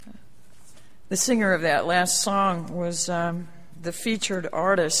The singer of that last song was the featured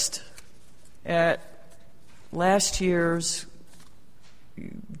artist at last year's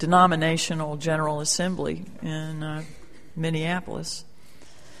denominational General Assembly in Minneapolis.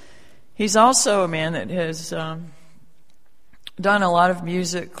 He's also a man that has done a lot of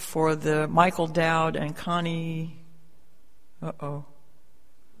music for the Michael Dowd and Connie... Can't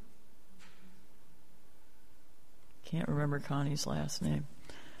remember Connie's last name.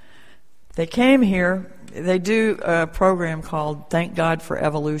 They came here. They do a program called Thank God for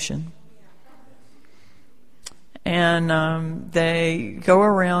Evolution. And they go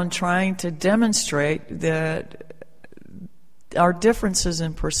around trying to demonstrate that our differences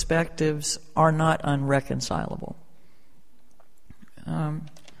in perspectives are not unreconcilable.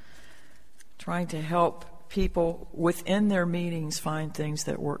 Trying to help people within their meetings find things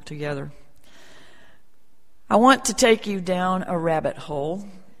that work together. I want to take you down a rabbit hole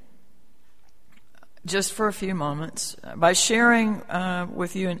just for a few moments by sharing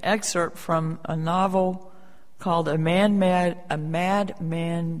with you an excerpt from a novel called A Madman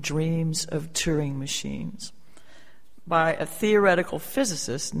Dreams of Turing Machines by a theoretical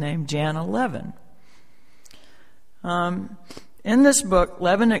physicist named Janna Levin. In this book,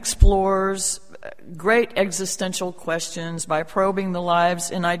 Levin explores great existential questions by probing the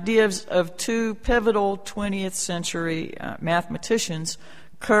lives and ideas of two pivotal 20th century mathematicians,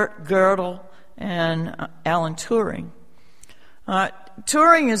 Kurt Gödel and Alan Turing.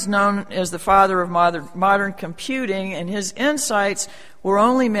 Turing is known as the father of modern computing, and his insights were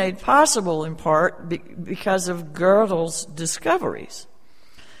only made possible in part because of Gödel's discoveries.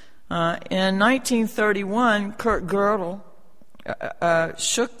 In 1931, Kurt Gödel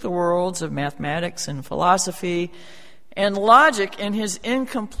shook the worlds of mathematics and philosophy and logic in his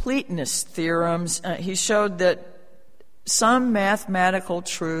incompleteness theorems. He showed that some mathematical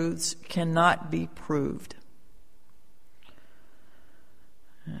truths cannot be proved.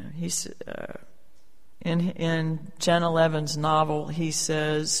 In Janna Levin's novel, he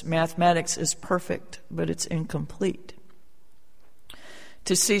says, mathematics is perfect, but it's incomplete.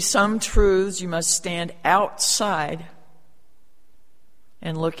 To see some truths, you must stand outside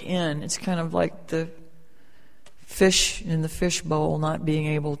and look in. It's kind of like the fish in the fishbowl not being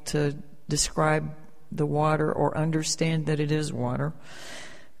able to describe the water or understand that it is water.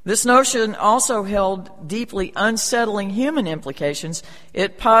 This notion also held deeply unsettling human implications.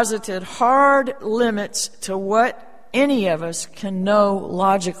 It posited hard limits to what any of us can know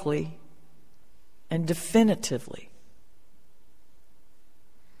logically and definitively.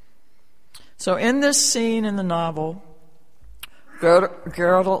 So in this scene in the novel,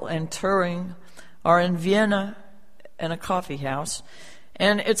 Gödel and Turing are in Vienna in a coffee house,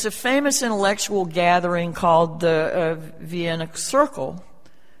 and it's a famous intellectual gathering called the Vienna Circle,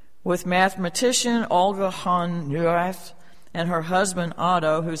 with mathematician Olga von Neurath and her husband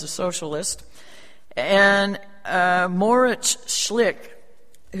Otto, who's a socialist, and Moritz Schlick,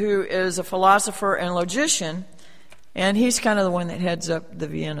 who is a philosopher and logician, and he's kind of the one that heads up the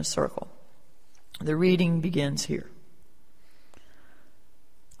Vienna Circle. The reading begins here.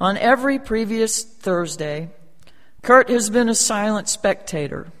 On every previous Thursday, Kurt has been a silent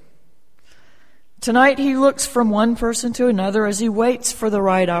spectator. Tonight he looks from one person to another as he waits for the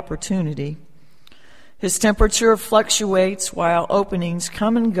right opportunity. His temperature fluctuates while openings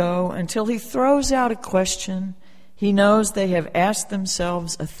come and go until he throws out a question he knows they have asked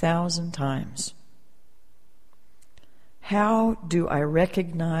themselves 1,000 times. How do I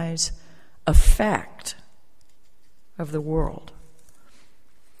recognize a fact of the world?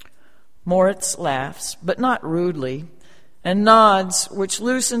 Moritz laughs, but not rudely, and nods, which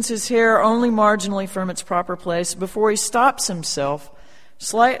loosens his hair only marginally from its proper place before he stops himself,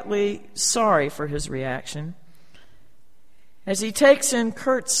 slightly sorry for his reaction, as he takes in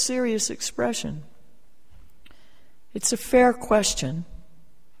Kurt's serious expression. It's a fair question,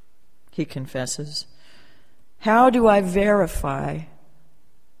 he confesses. How do I verify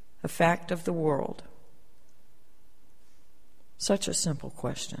a fact of the world? Such a simple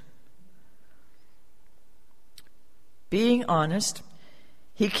question. Being honest,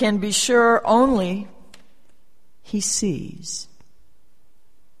 he can be sure only he sees.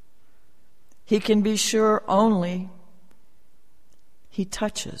 He can be sure only he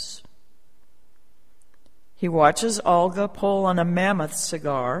touches. He watches Olga pull on a mammoth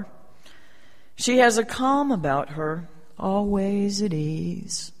cigar. She has a calm about her, always at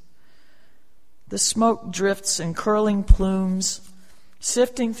ease. The smoke drifts in curling plumes,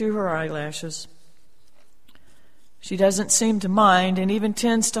 sifting through her eyelashes. She doesn't seem to mind and even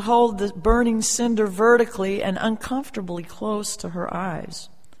tends to hold the burning cinder vertically and uncomfortably close to her eyes.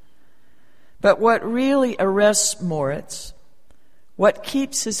 But what really arrests Moritz, what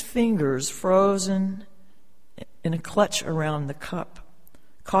keeps his fingers frozen in a clutch around the cup,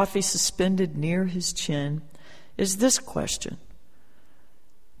 coffee suspended near his chin, is this question: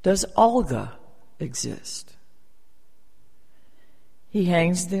 does Olga exist? He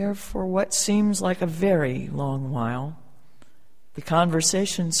hangs there for what seems like a very long while. The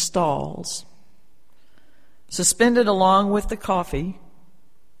conversation stalls. Suspended along with the coffee.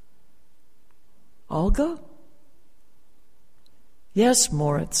 Olga? Yes,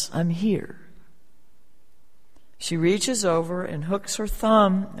 Moritz, I'm here. She reaches over and hooks her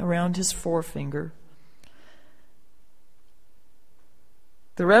thumb around his forefinger.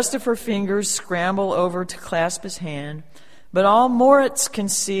 The rest of her fingers scramble over to clasp his hand, but all Moritz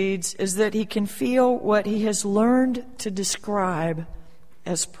concedes is that he can feel what he has learned to describe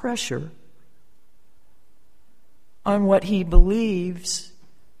as pressure on what he believes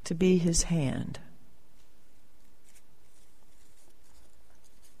to be his hand.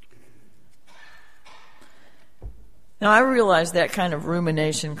 Now, I realize that kind of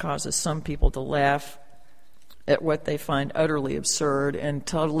rumination causes some people to laugh at what they find utterly absurd and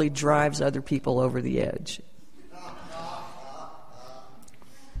totally drives other people over the edge.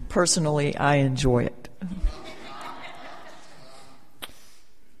 Personally, I enjoy it.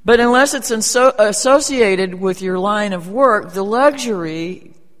 But unless it's associated with your line of work, the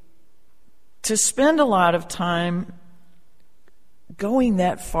luxury to spend a lot of time going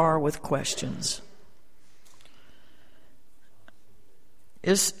that far with questions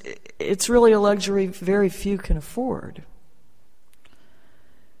it's really a luxury very few can afford.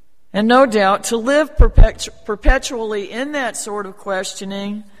 And no doubt, to live perpetually in that sort of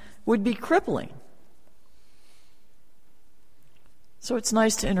questioning would be crippling. So it's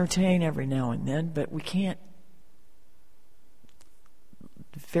nice to entertain every now and then, but we can't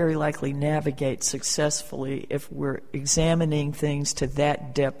very likely navigate successfully if we're examining things to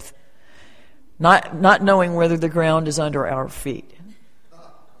that depth, not knowing whether the ground is under our feet.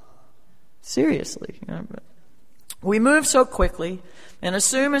 Seriously. We move so quickly and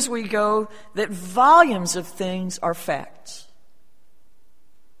assume as we go that volumes of things are facts.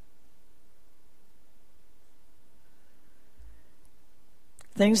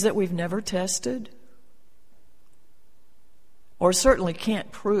 Things that we've never tested, or certainly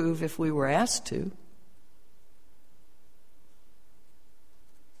can't prove if we were asked to.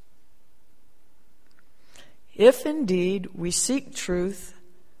 If indeed we seek truth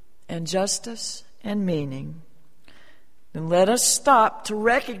and justice and meaning, then let us stop to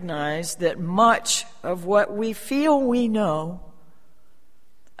recognize that much of what we feel we know,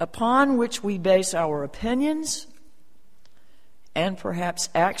 upon which we base our opinions and perhaps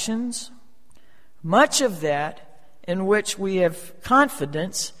actions, much of that in which we have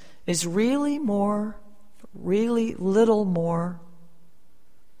confidence is really little more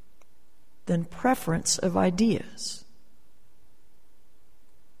than preference of ideas.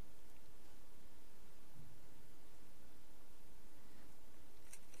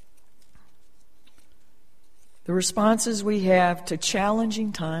 The responses we have to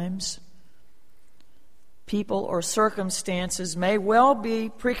challenging times, people, or circumstances may well be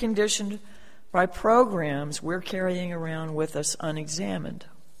preconditioned by programs we're carrying around with us unexamined.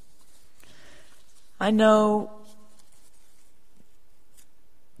 I know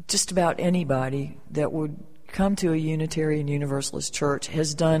just about anybody that would come to a Unitarian Universalist church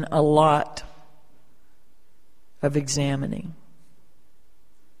has done a lot of examining.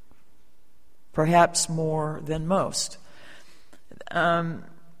 Perhaps more than most.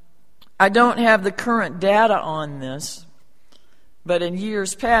 I don't have the current data on this, but in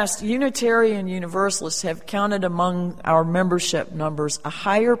years past, Unitarian Universalists have counted among our membership numbers a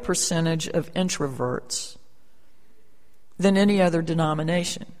higher percentage of introverts than any other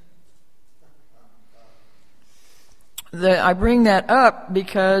denomination. I bring that up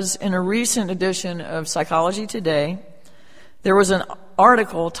because in a recent edition of Psychology Today, there was an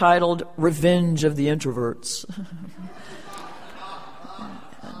article titled "Revenge of the Introverts."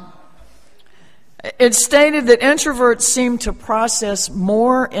 It stated that introverts seem to process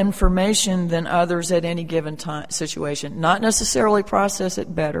more information than others at any given situation. Not necessarily process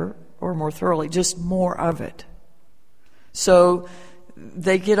it better or more thoroughly, just more of it. So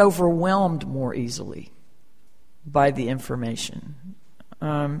they get overwhelmed more easily by the information.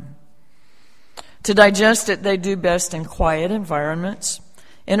 To digest it, they do best in quiet environments,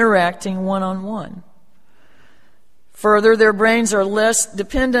 interacting one-on-one. Further, their brains are less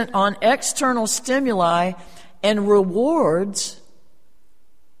dependent on external stimuli and rewards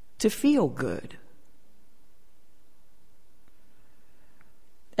to feel good.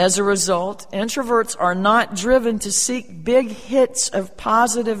 As a result, introverts are not driven to seek big hits of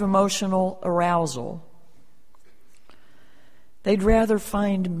positive emotional arousal. They'd rather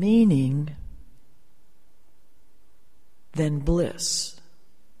find meaning than bliss.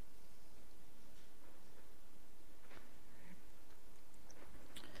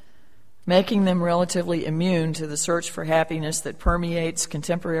 Making them relatively immune to the search for happiness that permeates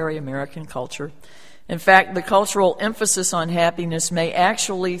contemporary American culture. In fact, the cultural emphasis on happiness may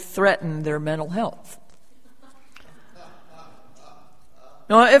actually threaten their mental health.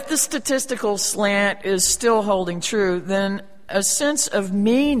 Now, if the statistical slant is still holding true, then a sense of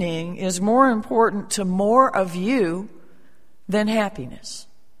meaning is more important to more of you than happiness.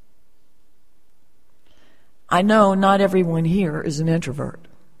 I know not everyone here is an introvert.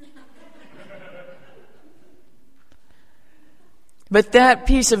 But that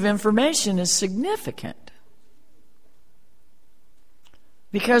piece of information is significant.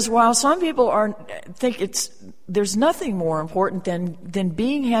 Because while some people think there's nothing more important than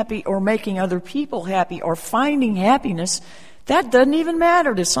being happy or making other people happy or finding happiness, that doesn't even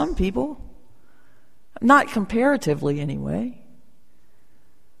matter to some people. Not comparatively, anyway.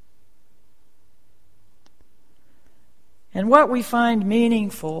 And what we find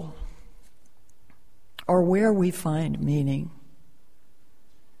meaningful, or where we find meaning,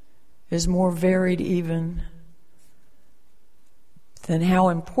 is more varied even than how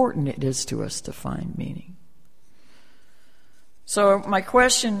important it is to us to find meaning. So my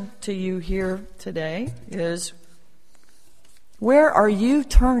question to you here today is, where are you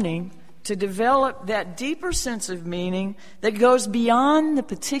turning to develop that deeper sense of meaning that goes beyond the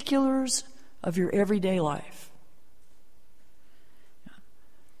particulars of your everyday life?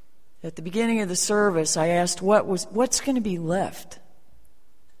 At the beginning of the service, I asked what's going to be left,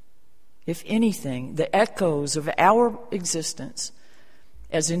 if anything, the echoes of our existence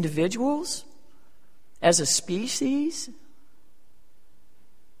as individuals, as a species,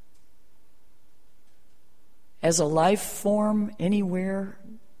 as a life form anywhere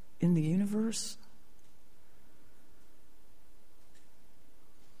in the universe?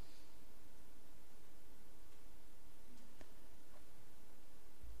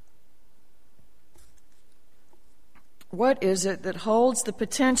 What is it that holds the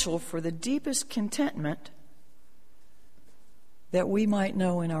potential for the deepest contentment that we might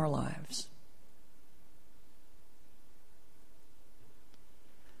know in our lives?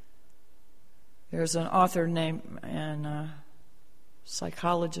 There's an author and a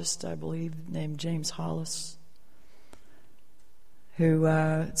psychologist, I believe, named James Hollis, who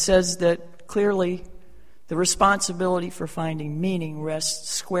says that clearly the responsibility for finding meaning rests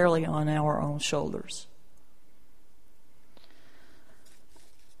squarely on our own shoulders.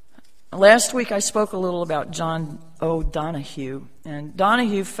 Last week I spoke a little about John O. Donahue, and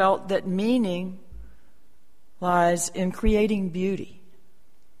Donahue felt that meaning lies in creating beauty.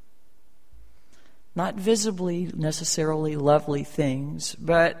 Not visibly necessarily lovely things,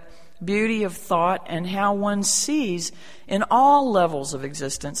 but beauty of thought and how one sees in all levels of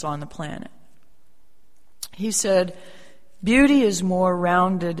existence on the planet. He said, beauty is more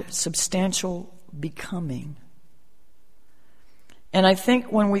rounded, substantial becoming. And I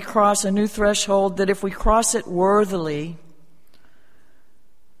think when we cross a new threshold, that if we cross it worthily,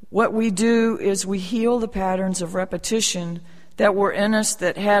 what we do is we heal the patterns of repetition that were in us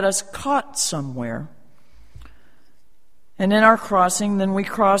that had us caught somewhere. And in our crossing, then we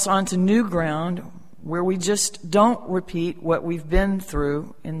cross onto new ground where we just don't repeat what we've been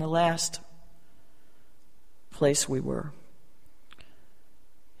through in the last place we were.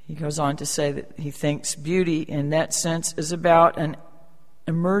 He goes on to say that he thinks beauty in that sense is about an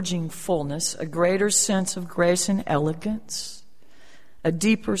emerging fullness, a greater sense of grace and elegance, a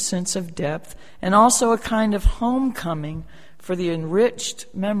deeper sense of depth, and also a kind of homecoming for the enriched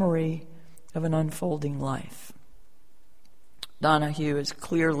memory of an unfolding life. Donahue is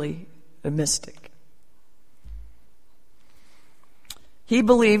clearly a mystic. He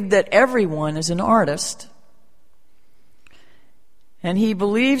believed that everyone is an artist, and he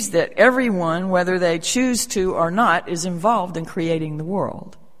believes that everyone, whether they choose to or not, is involved in creating the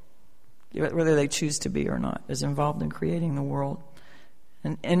world. Whether they choose to be or not, is involved in creating the world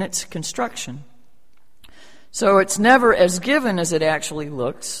and in its construction. So it's never as given as it actually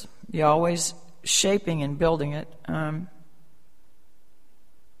looks. You're always shaping and building it. And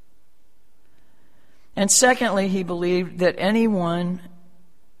secondly, he believed that anyone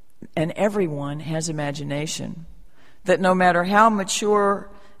and everyone has imagination. That no matter how mature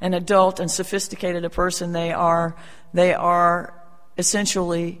and adult and sophisticated a person they are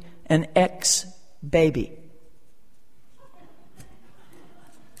essentially an ex-baby.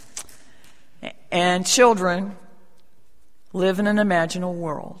 And children live in an imaginal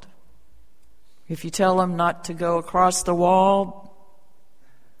world. If you tell them not to go across the wall,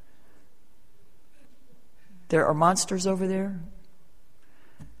 there are monsters over there.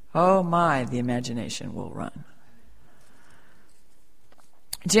 Oh my, the imagination will run.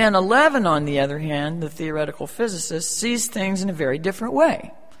 Jan 11, on the other hand, the theoretical physicist, sees things in a very different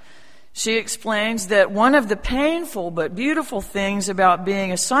way. She explains that one of the painful but beautiful things about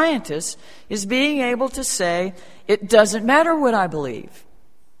being a scientist is being able to say, it doesn't matter what I believe.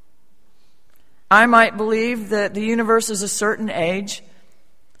 I might believe that the universe is a certain age,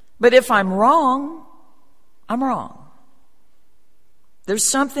 but if I'm wrong, I'm wrong. There's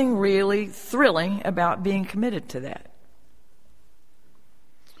something really thrilling about being committed to that.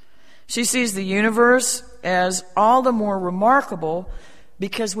 She sees the universe as all the more remarkable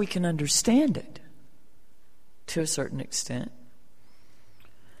because we can understand it to a certain extent.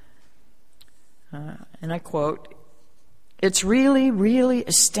 And I quote, "It's really, really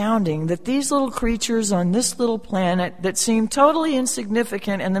astounding that these little creatures on this little planet that seem totally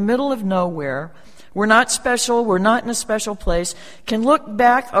insignificant in the middle of nowhere, we're not special, we're not in a special place, can look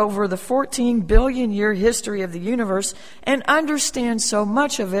back over the 14 billion year history of the universe and understand so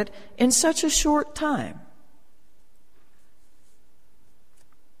much of it in such a short time."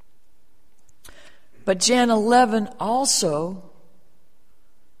 But Jan 11 also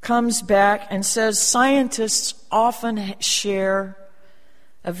comes back and says scientists often share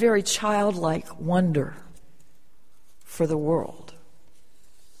a very childlike wonder for the world.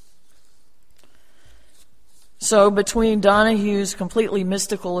 So between Donohue's completely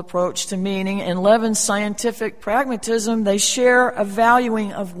mystical approach to meaning and Levin's scientific pragmatism, they share a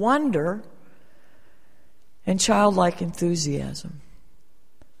valuing of wonder and childlike enthusiasm.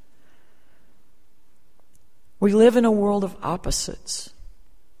 We live in a world of opposites.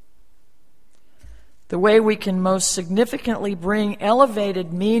 The way we can most significantly bring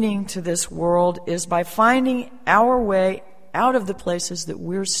elevated meaning to this world is by finding our way out of the places that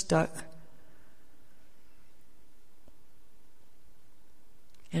we're stuck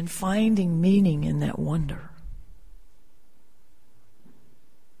and finding meaning in that wonder.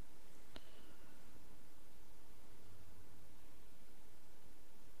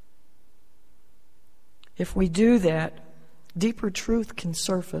 If we do that, deeper truth can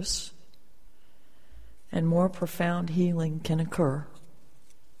surface and more profound healing can occur.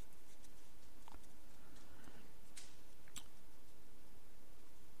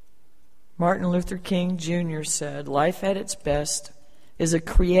 Martin Luther King Jr. said, "Life at its best is a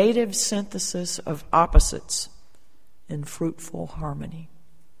creative synthesis of opposites in fruitful harmony."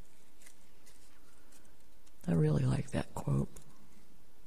 I really like that quote.